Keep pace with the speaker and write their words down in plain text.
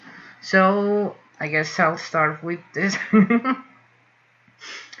So I guess I'll start with this.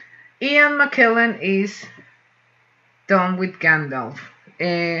 Ian McKellen is done with Gandalf.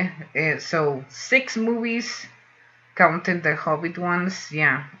 So 6 movies, counting the Hobbit ones.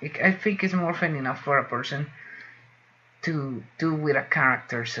 Yeah, I think it's more than enough for a person to do with a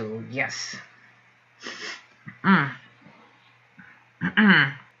character. So yes. Mm.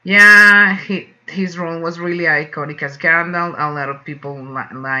 Yeah, his role was really iconic as Gandalf. A lot of people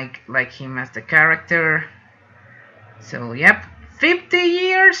like him as the character. So yep, 50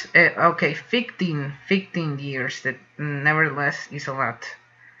 years. Okay, 15 years. That nevertheless is a lot.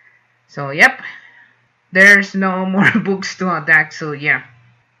 So yep, there's no more books to adapt. So yeah.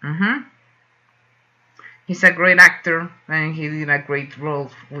 Mhm. He's a great actor, and he did a great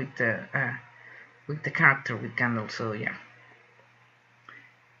role with the character with Gandalf. So yeah.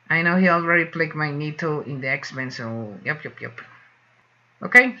 I know he already played Magneto in the X-Men, so yep.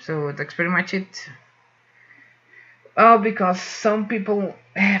 Okay, so that's pretty much it. Oh, because some people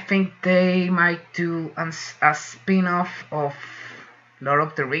think they might do a spin-off of Lord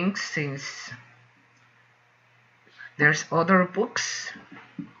of the Rings, since there's other books.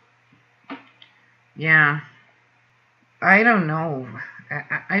 Yeah, I don't know.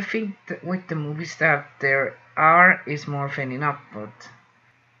 I think that with the movies that there are is more than enough, but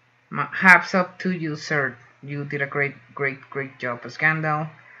hats up to you, sir. You did a great job as Gandalf.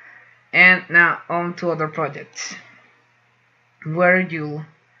 And now on to other projects where you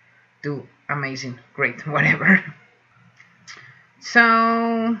do amazing, great, whatever.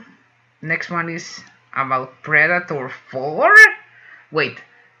 So next one is about Predator 4. Wait,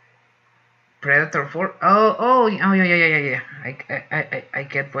 Predator 4. Oh, yeah. I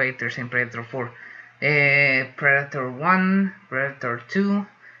get why there's in Predator 4. Predator 1, Predator 2.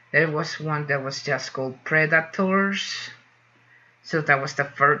 There was one that was just called Predators. So that was the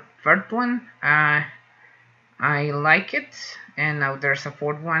third one. I like it, and now there's a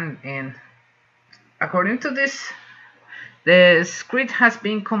fourth one. And according to this, the script has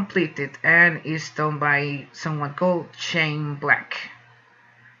been completed and is done by someone called Shane Black.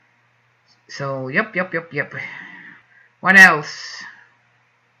 So yep. What else?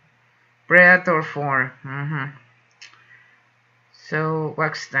 Predator 4. So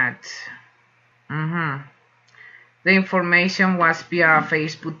what's that? The information was via a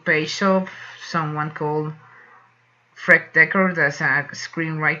Facebook page of someone called Fred Decker, that's a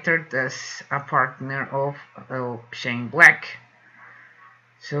screenwriter, that's a partner of Shane Black.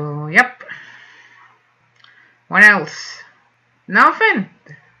 So yep. What else? Nothing.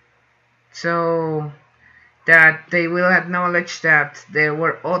 So that they will acknowledge that there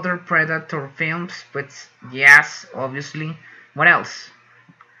were other Predator films, but yes, obviously. What else?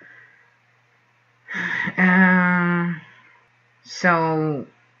 So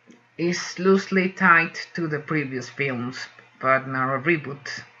it's loosely tied to the previous films, but not a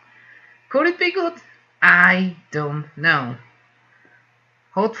reboot. Could it be good? I don't know.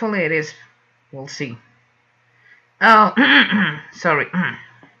 Hopefully it is. We'll see. Oh, sorry.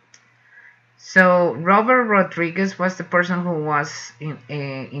 So Robert Rodriguez was the person who was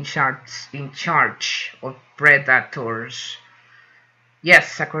in charge of Predators.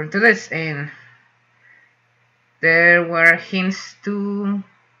 Yes, according to this, and there were hints to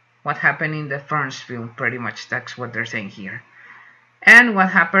what happened in the first film. Pretty much, that's what they're saying here, and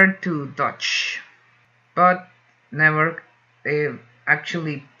what happened to Dutch, but never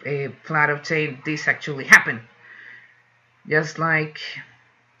actually flat out say this actually happened. Just like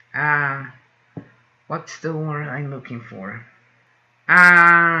what's the word I'm looking for?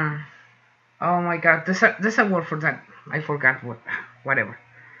 Oh my god, there's a word for that. I forgot whatever.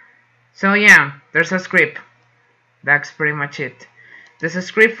 So yeah, there's a script. That's pretty much it. There's a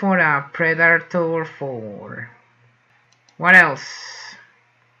script for a Predator 4. What else?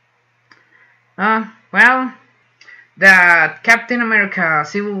 Well, that Captain America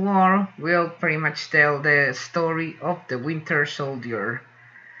Civil War will pretty much tell the story of the Winter Soldier.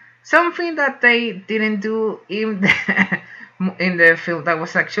 Something that they didn't do in the film that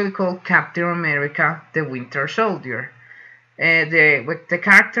was actually called Captain America the Winter Soldier. With the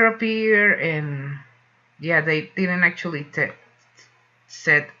character appear, and yeah, they didn't actually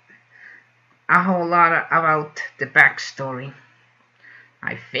said a whole lot about the backstory.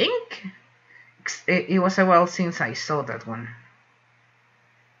 I think it was a while since I saw that one.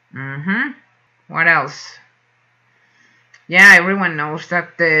 What else? Yeah, everyone knows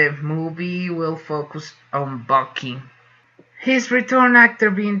that the movie will focus on Bucky. His return after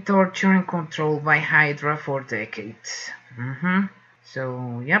being tortured and controlled by Hydra for decades.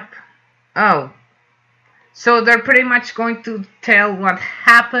 So, yep. Oh, So they're pretty much going to tell what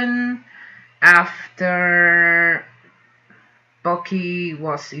happened after Bucky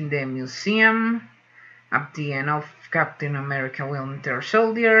was in the museum at the end of Captain America Winter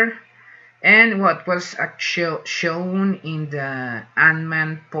Soldier, and what was actually shown in the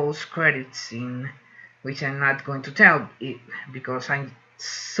Ant-Man post-credit scene, which I'm not going to tell it because I'm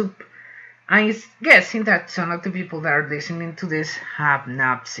guessing that some of the people that are listening to this have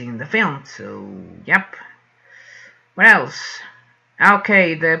not seen the film. So, yep. What else?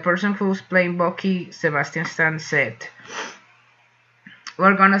 Okay, the person who's playing Bucky, Sebastian Stan, said,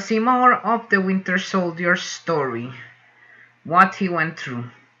 "We're gonna see more of the Winter Soldier's story, what he went through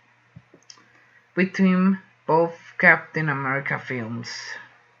between both Captain America films."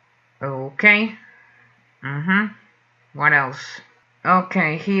 Okay. What else?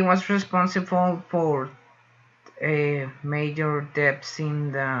 Okay, he was responsible for major deaths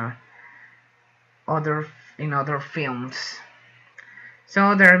in other films.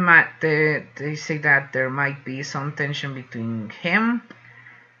 So they say that there might be some tension between him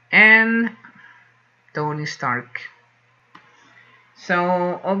and Tony Stark.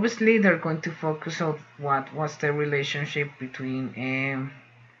 So obviously they're going to focus on what was the relationship between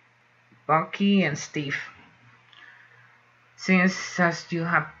Bucky and Steve. Since, as you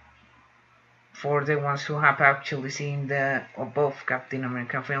have, for the ones who have actually seen both Captain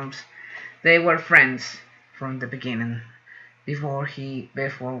America films, they were friends from the beginning, before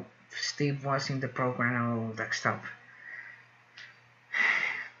Steve was in the program and all that stuff.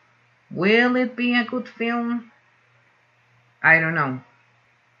 Will it be a good film? I don't know.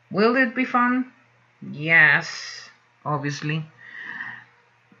 Will it be fun? Yes, obviously.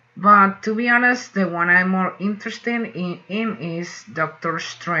 But to be honest, the one I'm more interested in is Doctor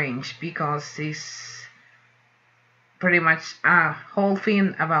Strange, because it's pretty much a whole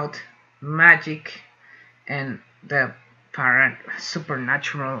thing about magic and the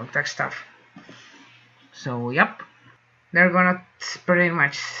supernatural that stuff. So yep, they're gonna pretty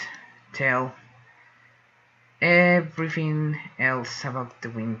much tell everything else about the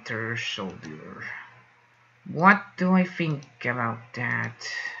Winter Soldier. What do I think about that?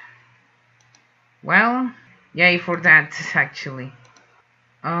 Well, yay for that, actually.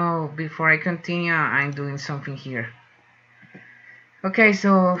 Oh, before I continue, I'm doing something here. Okay,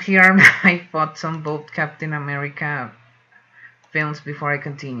 so here are my thoughts on both Captain America films before I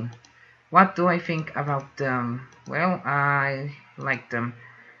continue. What do I think about them? Well, I like them.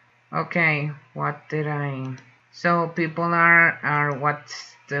 Okay, what did I... So people are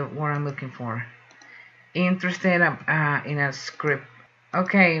what's the word I'm looking for? Interested in a script.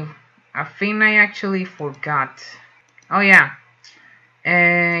 Okay, a thing I actually forgot. Oh yeah,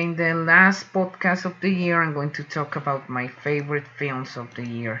 in the last podcast of the year, I'm going to talk about my favorite films of the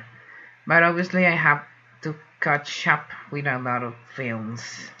year. But obviously, I have to catch up with a lot of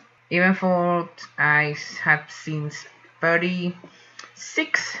films. Even though I have seen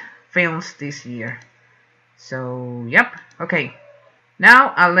 36 films this year. So, yep, okay.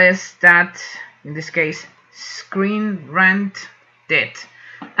 Now a list that, in this case, Screen Rant did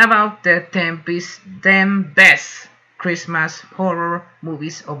about the 10 best Christmas horror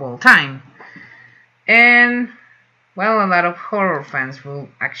movies of all time. And, well, a lot of horror fans will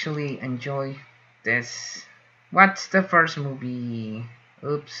actually enjoy this. What's the first movie?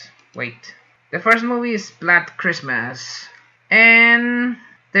 Oops, wait. The first movie is Black Christmas. And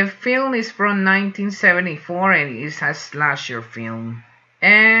the film is from 1974 and is a slasher film.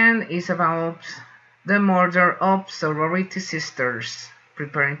 And it's about the murder of sorority sisters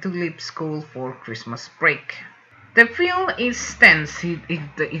preparing to leave school for Christmas break. The film is tense,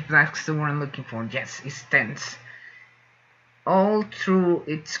 if that's the word I'm looking for. Yes, it's tense. All through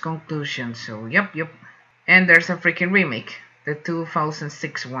its conclusion, so yep. And there's a freaking remake, the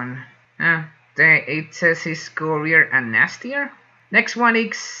 2006 one. It says it's gorier and nastier. Next one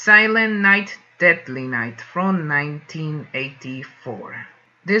is Silent Night, Deadly Night from 1984.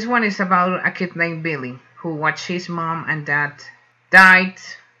 This one is about a kid named Billy who watched his mom and dad died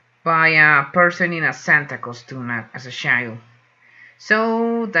by a person in a Santa costume as a child.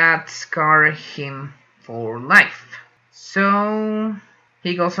 So that scarred him for life. So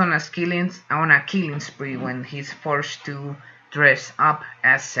he goes on a killing spree when he's forced to dress up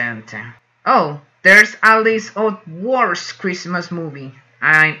as Santa. Oh, there's a list of worst Christmas movie.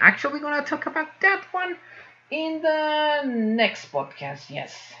 I'm actually gonna talk about that one in the next podcast.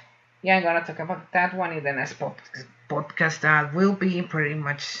 Yes. Yeah, I'm gonna talk about that one in the next podcast. That will be pretty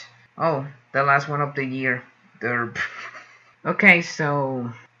much, the last one of the year. Derp. Okay,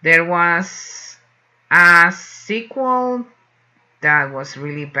 so there was a sequel that was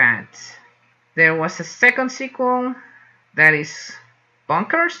really bad. There was a second sequel that is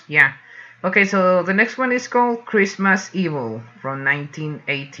Bonkers. Yeah. Okay, so the next one is called Christmas Evil from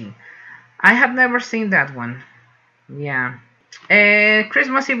 1980. I have never seen that one. Yeah.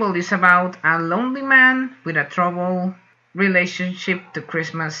 Christmas Evil is about a lonely man with a troubled relationship to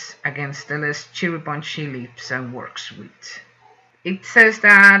Christmas against the less cheery bunch he lives and works with. It says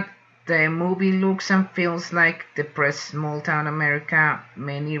that the movie looks and feels like depressed small town America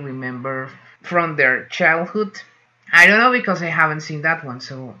many remember from their childhood. I don't know because I haven't seen that one,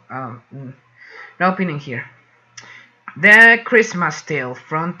 so no opinion here. The Christmas Tale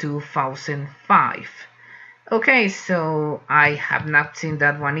from 2005. Okay, so I have not seen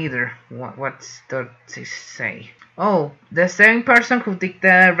that one either. What does it say? Oh, the same person who did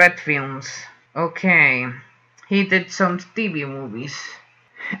the Red films. Okay, he did some TV movies.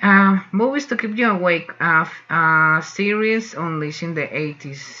 Movies to keep you awake. Series unleashed in the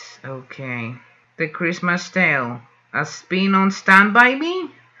 80s. Okay. The Christmas Tale. A spin on Stand By Me?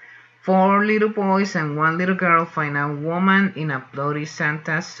 4 little boys and 1 little girl find a woman in a bloody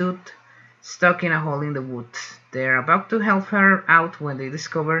Santa suit stuck in a hole in the woods. They're about to help her out when they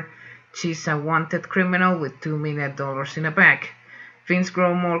discover she's a wanted criminal with $2 million in a bag. Things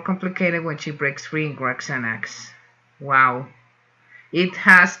grow more complicated when she breaks free and grabs an axe. Wow. It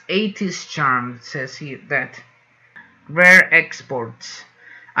has 80s charm, says he that. Rare exports.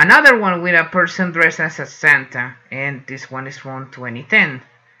 Another one with a person dressed as a Santa, and this one is from 2010.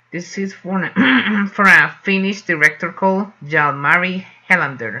 This is for a Finnish director called Jalmari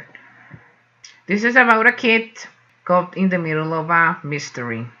Helander. This is about a kid caught in the middle of a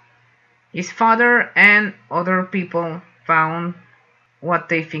mystery. His father and other people found what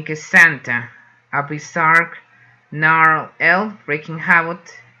they think is Santa, a bizarre gnarled elf wreaking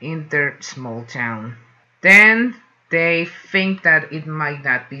havoc in their small town. Then they think that it might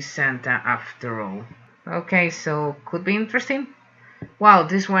not be Santa after all. Okay, so could be interesting. Wow,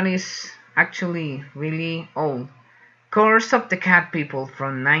 this one is actually really old. Curse of the Cat People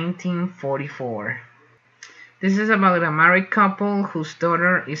from 1944. This is about a married couple whose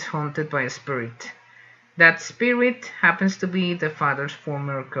daughter is haunted by a spirit. That spirit happens to be the father's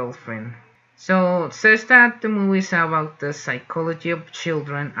former girlfriend. So it says that the movie is about the psychology of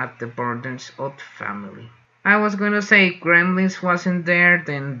children at the Burden's odd family. I was gonna say Gremlins wasn't there,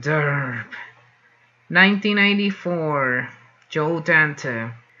 then derp. 1994, Joe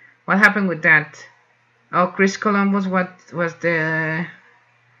Dante. What happened with that? Oh, Chris Columbus was the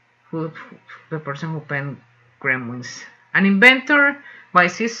person who penned Gremlins. An inventor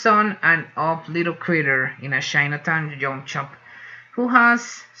buys his son an odd little critter in a Chinatown jump shop who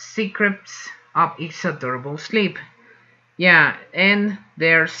has secrets of his adorable sleep. Yeah, and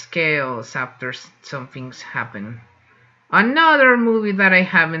there's chaos after some things happen. Another movie that I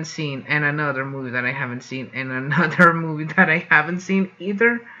haven't seen, and another movie that I haven't seen, and another movie that I haven't seen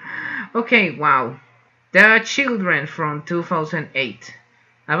either. Okay, wow. The Children from 2008.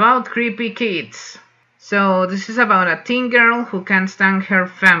 About creepy kids. So this is about a teen girl who can't stand her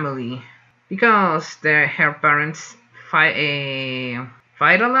family because her parents fight a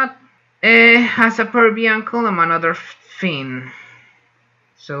lot. Has a pervy uncle and another thing.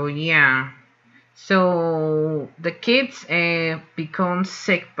 So yeah. So the kids become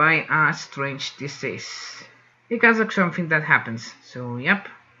sick by a strange disease because of something that happens. So yep.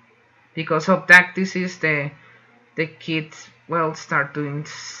 Because of that disease, the kids start doing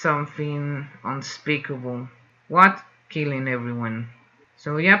something unspeakable. What? Killing everyone.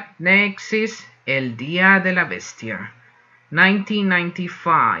 So yep. Next is El Día de la Bestia,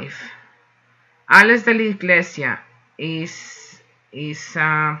 1995. Alex de la Iglesia is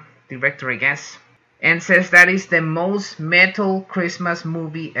a director, I guess, and says that is the most metal Christmas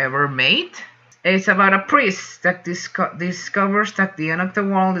movie ever made. It's about a priest that discovers that the end of the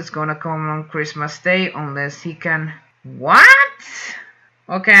world is gonna come on Christmas Day unless he can... What?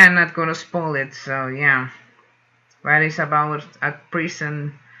 Okay, I'm not gonna spoil it, so yeah. But it's about a priest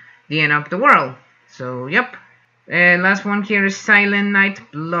and the end of the world. So, yep. Last one here is Silent Night,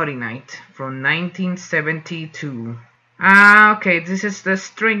 Bloody Night from 1972. Okay, this is the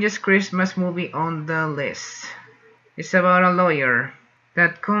strangest Christmas movie on the list. It's about a lawyer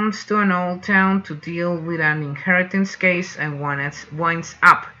that comes to an old town to deal with an inheritance case and winds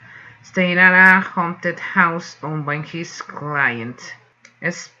up staying at a haunted house owned by his client.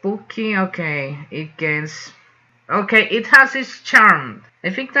 Spooky, okay, it has its charm. I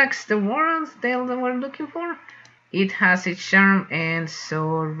think that's the word they were looking for. It has its charm, and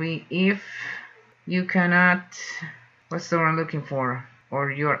sorry if you cannot... What's the word I'm looking for?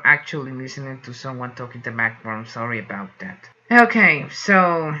 Or you're actually listening to someone talking in the background. Sorry about that. Okay,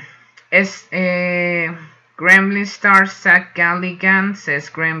 so Gremlins star Zach Galligan says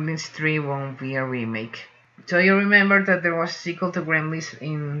Gremlins 3 won't be a remake. So you remember that there was a sequel to Gremlins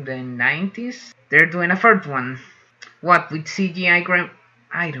in the 90s? They're doing a third one. What, with CGI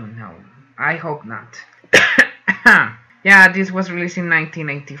I don't know. I hope not. Yeah, this was released in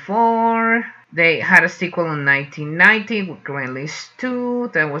 1984. They had a sequel in 1990 with Gremlins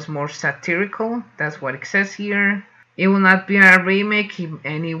 2 that was more satirical. That's what it says here. It will not be a remake in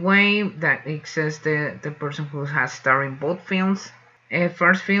any way. That it says the person who has starred in both films.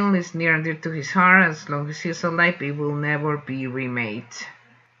 First film is near and dear to his heart. As long as he's alive, it will never be remade.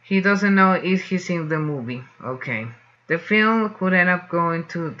 He doesn't know if he's in the movie. Okay. The film could end up going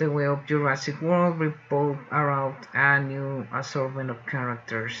to the way of Jurassic World, revolve around a new assortment of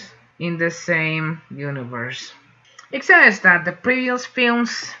characters in the same universe. It says that the previous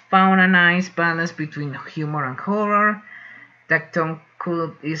films found a nice balance between humor and horror. That tone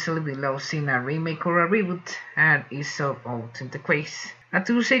could easily be lost in a remake or a reboot, and is so often the case. A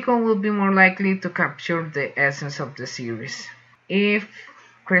true sequel would be more likely to capture the essence of the series, if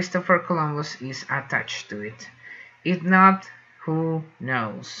Christopher Columbus is attached to it. If not, who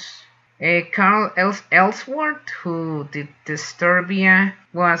knows? Carl Ellsworth, who did Disturbia,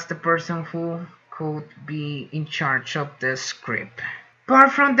 was the person who could be in charge of the script.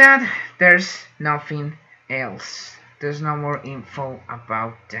 Apart from that, there's nothing else. There's no more info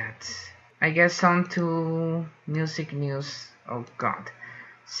about that. I guess on to music news. Oh god.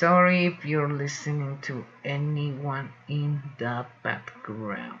 Sorry if you're listening to anyone in the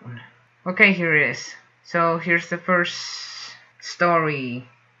background. Okay, here it is. So here's the first story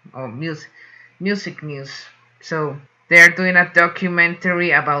of music news. So they're doing a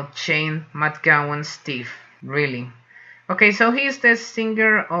documentary about Shane McGowan's thief. Really? Okay, so he's the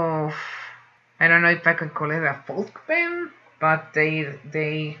singer of, I don't know if I could call it a folk band, but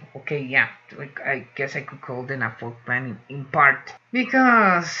they okay, yeah, I guess I could call them a folk band in part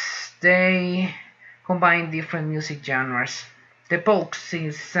because they combine different music genres. The Pokes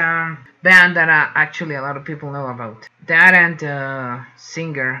is a band that actually a lot of people know about. That and the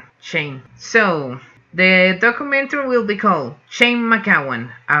singer Shane. So the documentary will be called Shane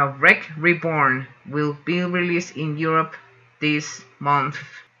McGowan, A Wreck Reborn, will be released in Europe this month.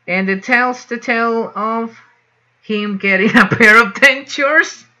 And it tells the tale of him getting a pair of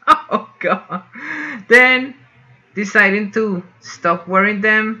dentures. Oh god. Then deciding to stop wearing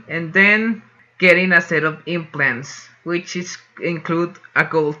them and then getting a set of implants, which include a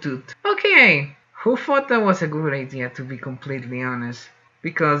gold tooth. Okay, who thought that was a good idea, to be completely honest?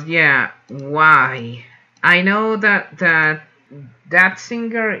 Because yeah, why? I know that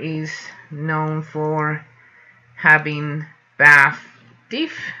singer is known for having bad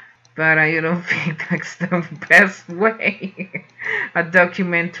teeth, but I don't think that's the best way. A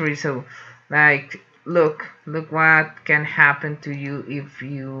documentary, so like, look what can happen to you if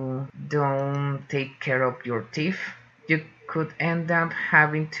you don't take care of your teeth. You could end up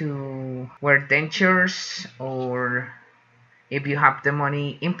having to wear dentures, or if you have the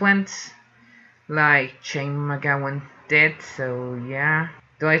money, implants, like Shane McGowan did. So yeah,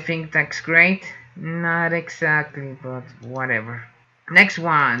 do I think that's great? Not exactly, but whatever. Next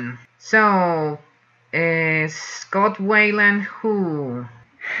one. So Scott Weiland, who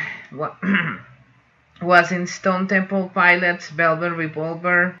was in Stone Temple Pilots' Velvet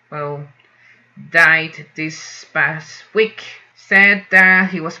Revolver, well, died this past week, said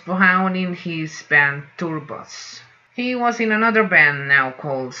that he was founding his band Tour Bus. He was in another band now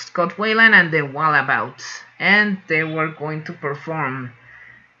called Scott Weiland and the Wallabouts, and they were going to perform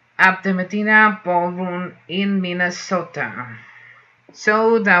at the Medina Ballroom in Minnesota.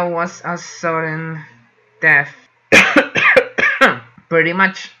 So that was a sudden death, pretty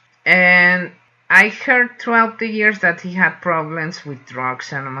much. And I heard throughout the years that he had problems with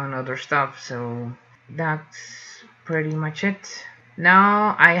drugs and among other stuff, so that's pretty much it.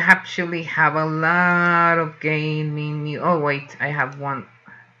 Now I actually have a lot of gaming news. Oh wait, I have one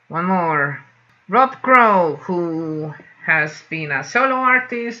more. Rob Crow, who has been a solo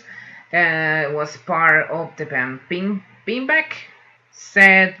artist, was part of the band Pinback,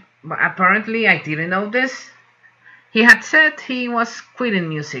 said, apparently I didn't know this, he had said he was quitting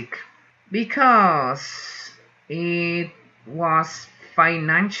music because it was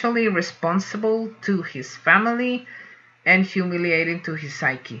financially responsible to his family and humiliating to his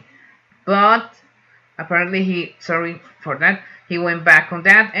psyche. But apparently he went back on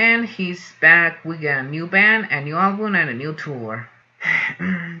that, and he's back with a new band, a new album, and a new tour.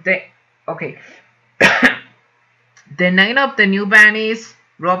 The name of the new band is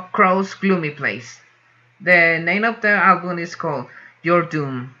Rob Crow's Gloomy Place. The name of the album is called Your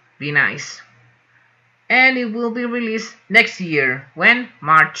Doom. Be nice. And it will be released next year. When?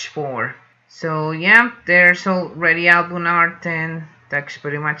 March 4. So yeah, there's already album art and that's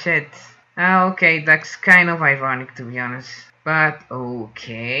pretty much it. Okay, that's kind of ironic to be honest. But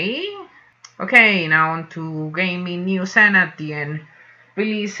okay. Okay, now on to gaming news and at the end,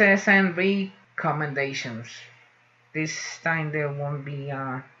 releases and recommendations. This time there won't be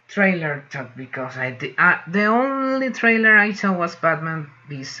a trailer talk because the only trailer I saw was Batman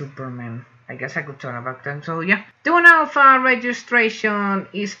v Superman. I guess I could talk about them. So yeah, Dune Alpha registration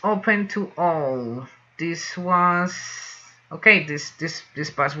is open to all. This was okay. This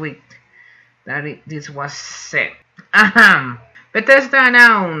past week this was said. Bethesda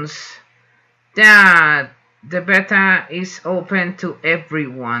announced that the beta is open to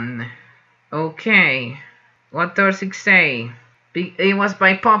everyone. Okay, what does it say? It was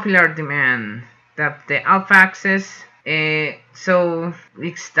by popular demand that the alpha access. So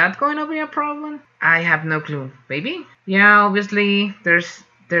is that going to be a problem? I have no clue. Maybe? Yeah, obviously there's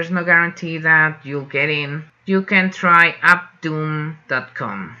no guarantee that you'll get in. You can try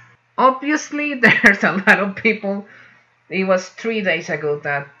appdoom.com. Obviously there's a lot of people. It was 3 days ago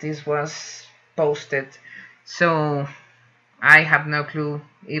that this was posted, so I have no clue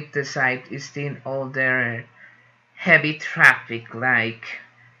if the site is still all their heavy traffic like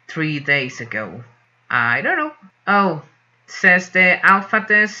 3 days ago. I don't know. Oh, says the alpha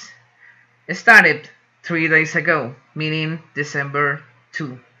test started 3 days ago, meaning December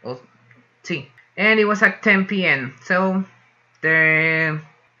 2 or T. And it was at 10 p.m. So the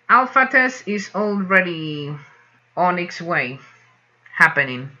alpha test is already on its way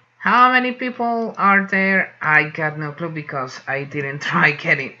happening. How many people are there? I got no clue because I didn't try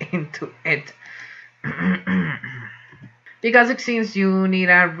getting into it. Because it seems you need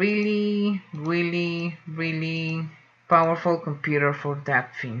a really, really, really powerful computer for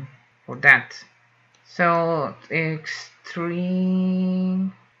that thing. For that. So it's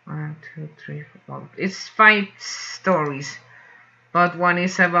 3, 1, 2, 3, 4. It's 5 stories, but one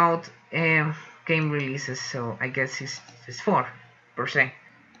is about game releases. So I guess it's 4 per se.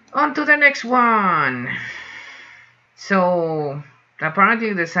 On to the next one. So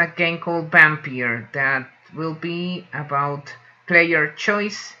apparently there's a game called Vampire that will be about player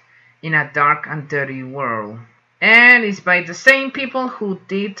choice in a dark and dirty world. And it's by the same people who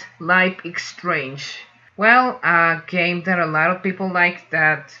did Life is Strange. Well, a game that a lot of people like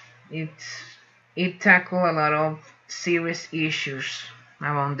that it tackles a lot of serious issues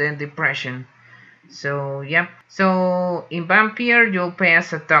around the depression. So yeah. So in Vampire you'll play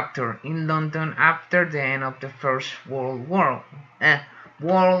as a doctor in London after the end of the First World War.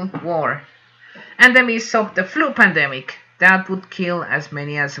 And the midst of the flu pandemic that would kill as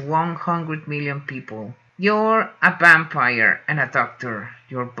many as 100 million people. You're a vampire and a doctor.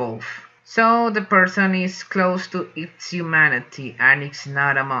 You're both. So the person is close to its humanity and it's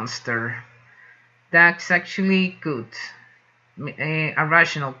not a monster. That's actually good. A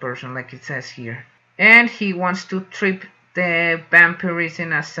rational person, like it says here. And he wants to treat the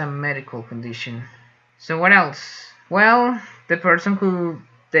vampirism as a medical condition. So what else? Well, the person who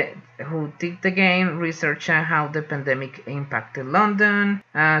did the game researched how the pandemic impacted London,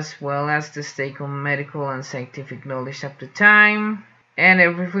 as well as the stake on medical and scientific knowledge at the time, and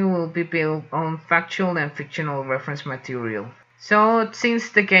everything will be built on factual and fictional reference material. So it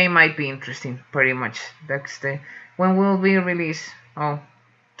seems the game might be interesting, pretty much. That's when will be released?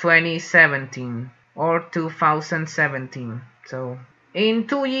 2017 or 2017. So in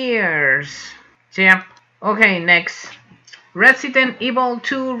 2 years. Yep. Okay, next. Resident Evil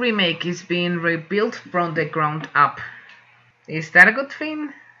 2 Remake is being rebuilt from the ground up. Is that a good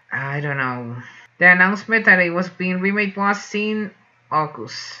thing? I don't know. The announcement that it was being remade was in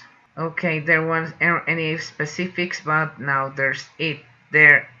August. Okay, there weren't any specifics, but now there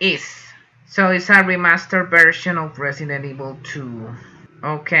is. So it's a remastered version of Resident Evil 2.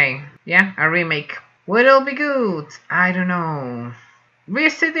 Okay, yeah, a remake. Will it be good? I don't know.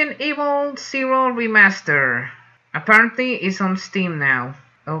 Resident Evil 0 Remaster. Apparently it's on Steam now.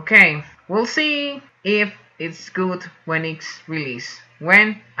 Okay, we'll see if it's good when it's released.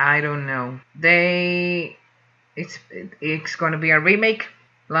 When? I don't know. It's gonna be a remake,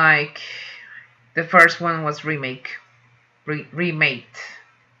 like the first one was remade.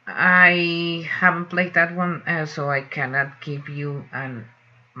 I haven't played that one, so I cannot give you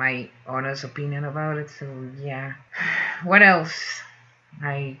my honest opinion about it. So yeah. What else?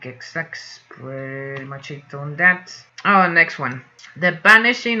 I guess that's pretty much it on that. Oh, next one. The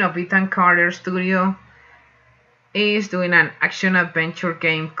Vanishing of Ethan Carter Studio is doing an action-adventure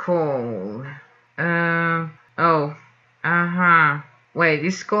game called... Wait,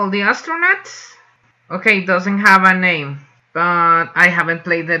 it's called The Astronauts? Okay, it doesn't have a name. But I haven't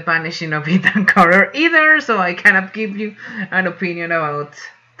played The Vanishing of Ethan Carter either, so I cannot give you an opinion about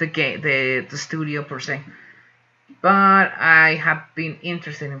the game, the studio per se. But I have been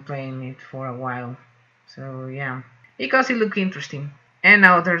interested in playing it for a while. So yeah, because it looked interesting. And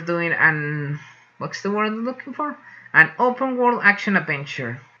now they're doing what's the word I'm looking for? An open world action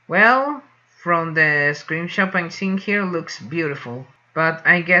adventure. Well, from the screenshot I'm seeing here, looks beautiful. But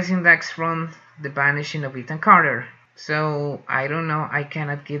I'm guessing that's from The Vanishing of Ethan Carter. So I don't know. I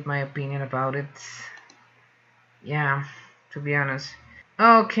cannot give my opinion about it. Yeah, to be honest.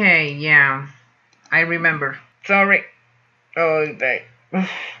 Okay, yeah, I remember. Sorry. Oh,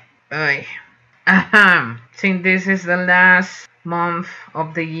 Ay. Since this is the last month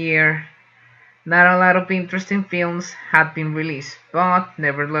of the year, not a lot of interesting films have been released, but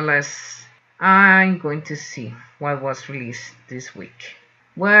nevertheless, I'm going to see what was released this week.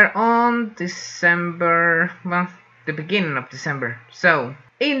 We're on December, well, the beginning of December. So,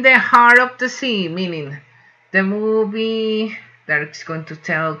 In the Heart of the Sea, meaning the movie that is going to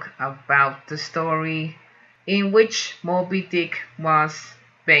tell about the story in which Moby Dick was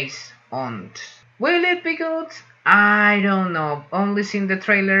based on. Will it be good? I don't know. Only seen the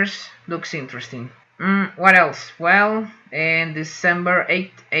trailers. Looks interesting. What else? Well, in December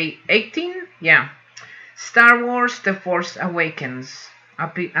 18, yeah, Star Wars The Force Awakens.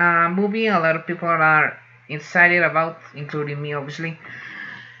 A movie a lot of people are excited about, including me, obviously.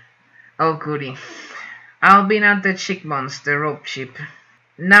 Oh, goody. I've been at the Chick Months, the rope ship.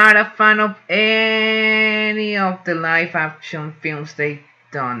 Not a fan of any of the live action films they've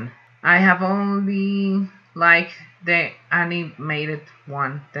done. I have only liked the animated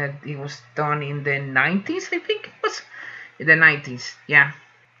one that it was done in the 90s, I think it was. In the 90s, yeah.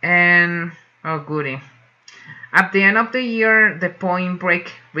 And, oh goody. At the end of the year, the Point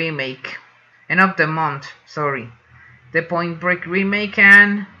Break remake. End of the month, sorry. The Point Break remake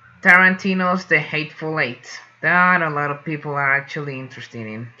and Tarantino's The Hateful Eight. That a lot of people are actually interested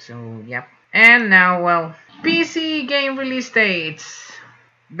in. So, yep. And now, well, PC game release dates.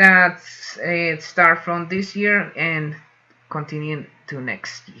 That's it start from this year and continue to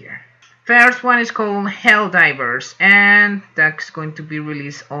next year. First one is called Helldivers, and that's going to be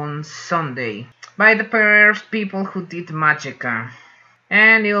released on Sunday by the people who did Magicka.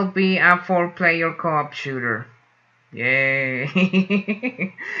 And it'll be a 4-player co-op shooter. Yay!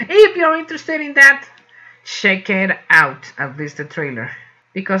 If you're interested in that, check it out, at least the trailer.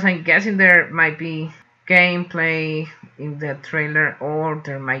 Because I'm guessing there might be gameplay in the trailer, or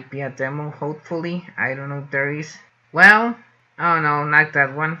there might be a demo, hopefully. I don't know if there is. Well, oh no, not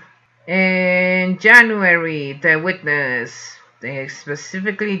that one. In January, The Witness,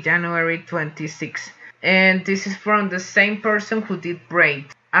 specifically January 26th. And this is from the same person who did Braid.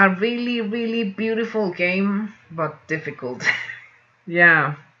 A really, really beautiful game, but difficult.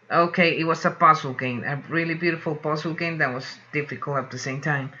 Yeah, okay, it was a puzzle game. A really beautiful puzzle game that was difficult at the same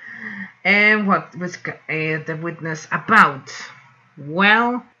time. And what was The Witness about?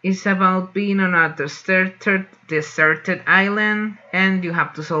 Well, it's about being on a deserted island, and you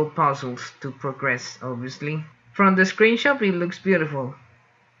have to solve puzzles to progress, obviously. From the screenshot, it looks beautiful,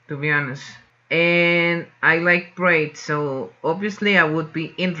 to be honest. And I like Braid, so obviously I would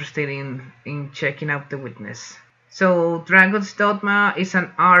be interested in checking out The Witness. So Dragon's Dogma is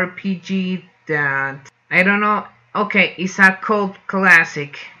an RPG that, I don't know, okay, it's a cult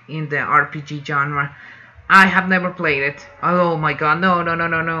classic in the RPG genre. I have never played it. Oh my god, no,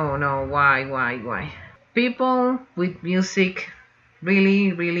 why? People with music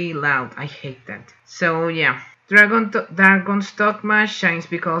really, really loud. I hate that. So yeah, Dragon's Dogma shines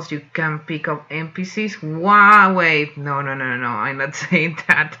because you can pick up NPCs. Wow, wait, no, I'm not saying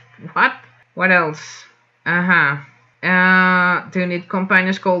that. What else? Do you need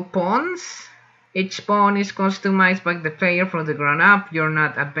companions called pawns? Each pawn is customized by the player from the ground up. You're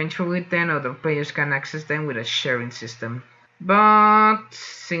not adventuring with them, other players can access them with a sharing system. But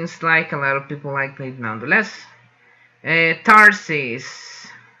seems like a lot of people like it nonetheless. Tarsis,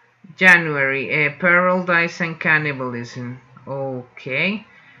 January, Paradise and Cannibalism. Okay.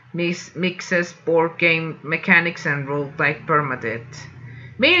 Mixes board game mechanics and roguelike permadeath.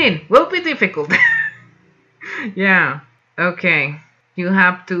 Meaning, will be difficult. Yeah, okay. You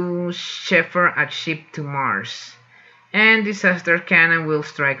have to shepherd a ship to Mars, and disaster can will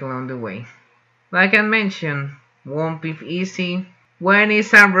strike along the way. Like I mentioned, won't be easy. When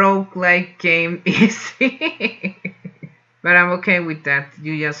is a roguelike game easy? But I'm okay with that.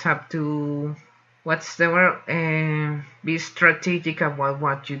 You just have to, what's the word? Be strategic about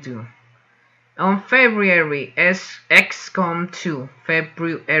what you do. On February, XCOM 2,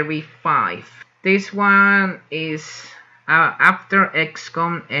 February 5. This one is after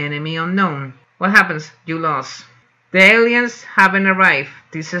XCOM Enemy Unknown. What happens? You lost. The aliens haven't arrived.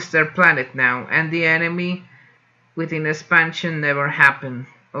 This is their planet now, and the enemy within expansion never happened.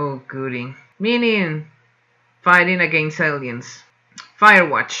 Oh goody. Meaning, fighting against aliens.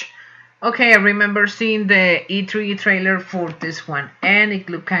 Firewatch. Okay, I remember seeing the E3 trailer for this one, and it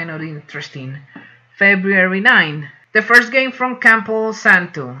looked kind of interesting. February 9. The first game from Campo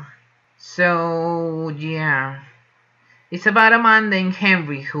Santo. So, yeah. It's about a man named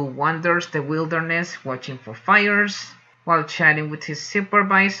Henry who wanders the wilderness watching for fires while chatting with his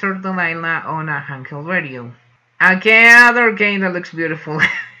supervisor Delilah on a handheld radio. Another game that looks beautiful.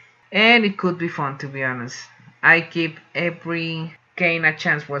 And it could be fun, to be honest. I give every game a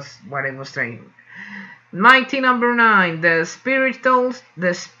chance, was what I was saying. Mighty number 9, the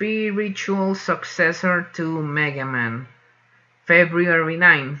spiritual successor to Mega Man. February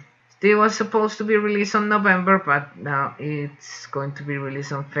 9. It was supposed to be released on November, but now it's going to be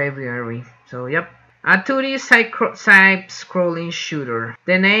released on February. So, yep. A 2D side-scrolling shooter.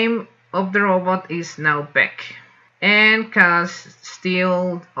 The name of the robot is now Beck, and can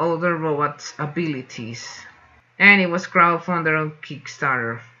steal other robots' abilities. And it was crowdfunded on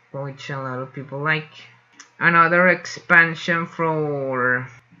Kickstarter, which a lot of people like. Another expansion for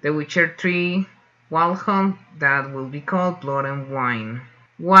The Witcher 3 Wild Hunt that will be called Blood and Wine.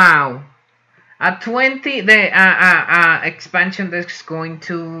 Wow, the expansion that's going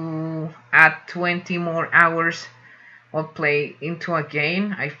to add 20 more hours of play into a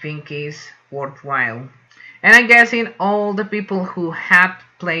game, I think is worthwhile. And I'm guessing all the people who have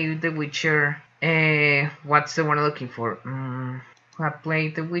played The Witcher, what's the one I'm looking for? Who have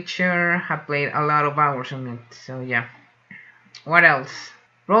played The Witcher, have played a lot of hours on it. So yeah. What else?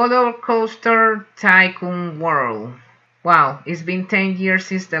 Roller Coaster Tycoon World. Wow, it's been 10 years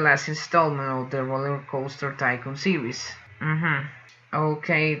since the last installment of the Roller Coaster Tycoon series.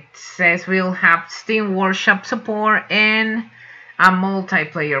 Okay, it says we'll have Steam Workshop support and a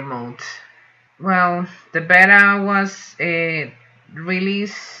multiplayer mode. Well, the beta was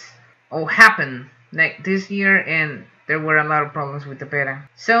released or happened this year, and there were a lot of problems with the beta.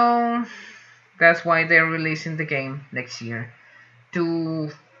 So that's why they're releasing the game next year to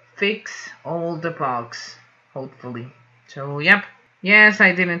fix all the bugs, hopefully. So, yep. Yes,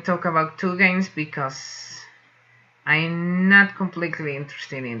 I didn't talk about 2 games because I'm not completely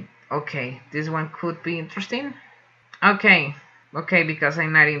interested in. Okay, this one could be interesting. Okay, because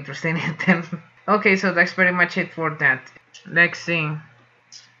I'm not interested in it then. Okay, so that's pretty much it for that. Let's see.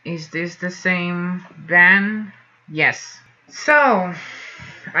 Is this the same band? Yes. So,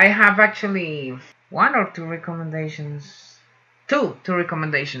 I have actually 1 or 2 recommendations. Two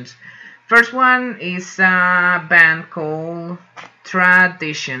recommendations. First one is a band called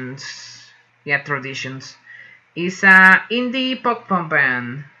Traditions. Yeah, Traditions. It's a indie pop punk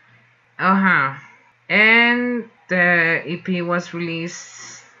band. And the EP was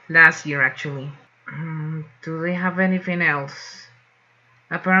released last year actually. Do they have anything else?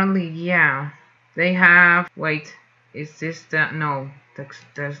 Apparently, yeah. They have. Wait, is this the? No, that's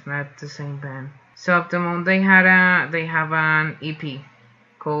not the same band. So at the moment they have an EP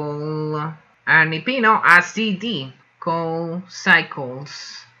called a CD called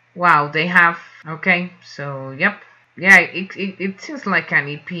Cycles. Wow, they have. Okay, so yep, yeah, it seems like an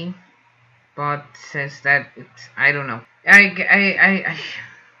EP, but says that it's, I don't know. I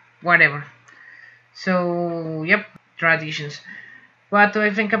whatever. So yep, Traditions. What do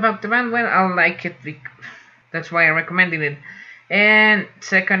I think about the band? Well, I like it. That's why I recommended it. And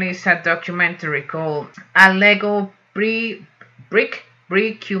second is a documentary called A Lego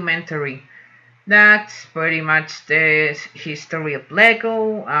Brickumentary. That's pretty much the history of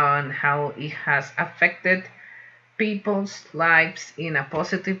Lego and how it has affected people's lives in a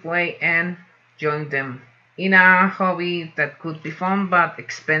positive way and join them in a hobby that could be fun but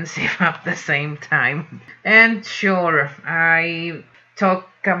expensive at the same time. And sure, I talk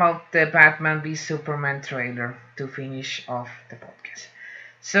about the Batman v Superman trailer to finish off the podcast.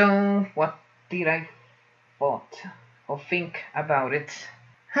 So, what did I thought or think about it?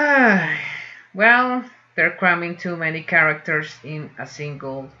 Well, they're cramming too many characters in a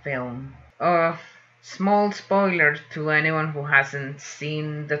single film. Small spoiler to anyone who hasn't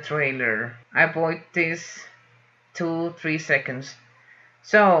seen the trailer. Avoid this 2-3 seconds.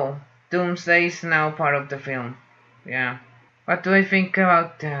 So, Doomsday is now part of the film. Yeah. What do I think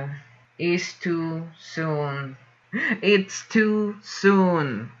about that? It's too soon. It's too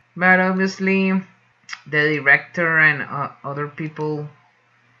soon. But obviously, the director and other people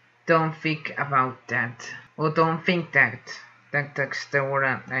don't think about that, or don't think that. That's the word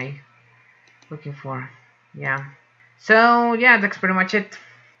I'm looking for. Yeah. So yeah, that's pretty much it.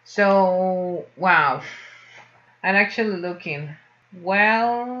 So wow, I'm actually looking.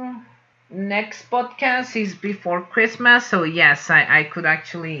 Well, next podcast is before Christmas, so yes, I could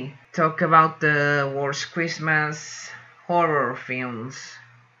actually talk about the worst Christmas horror films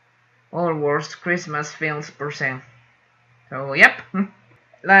or worst Christmas films per se. So yep.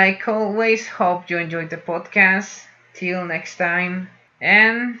 Like always, hope you enjoyed the podcast. Till next time,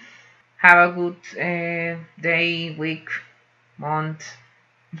 and have a good day, week, month.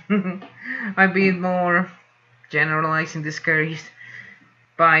 A bit more generalizing this case.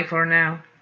 Bye for now.